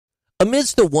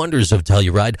Amidst the wonders of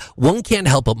Telluride, one can't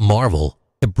help but marvel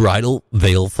at Bridal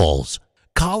Veil Falls,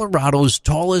 Colorado's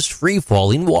tallest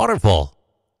free-falling waterfall.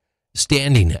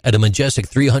 Standing at a majestic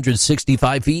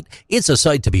 365 feet, it's a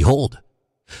sight to behold.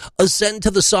 Ascend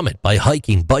to the summit by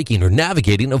hiking, biking, or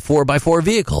navigating a 4x4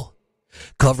 vehicle,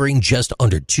 covering just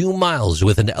under 2 miles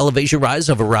with an elevation rise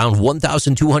of around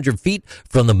 1,200 feet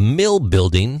from the mill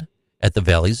building at the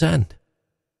valley's end.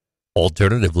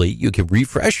 Alternatively, you can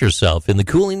refresh yourself in the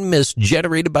cooling mist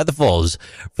generated by the falls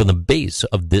from the base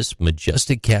of this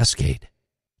majestic cascade.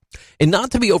 And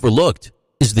not to be overlooked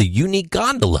is the unique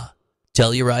gondola,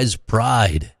 Telluride's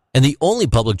pride, and the only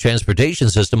public transportation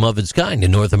system of its kind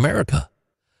in North America.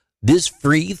 This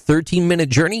free 13-minute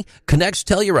journey connects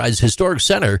Telluride's historic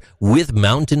center with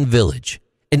Mountain Village,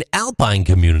 an alpine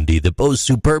community that boasts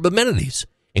superb amenities,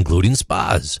 including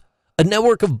spas, a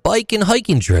network of bike and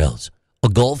hiking trails, a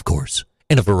golf course,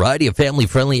 and a variety of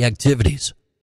family-friendly activities.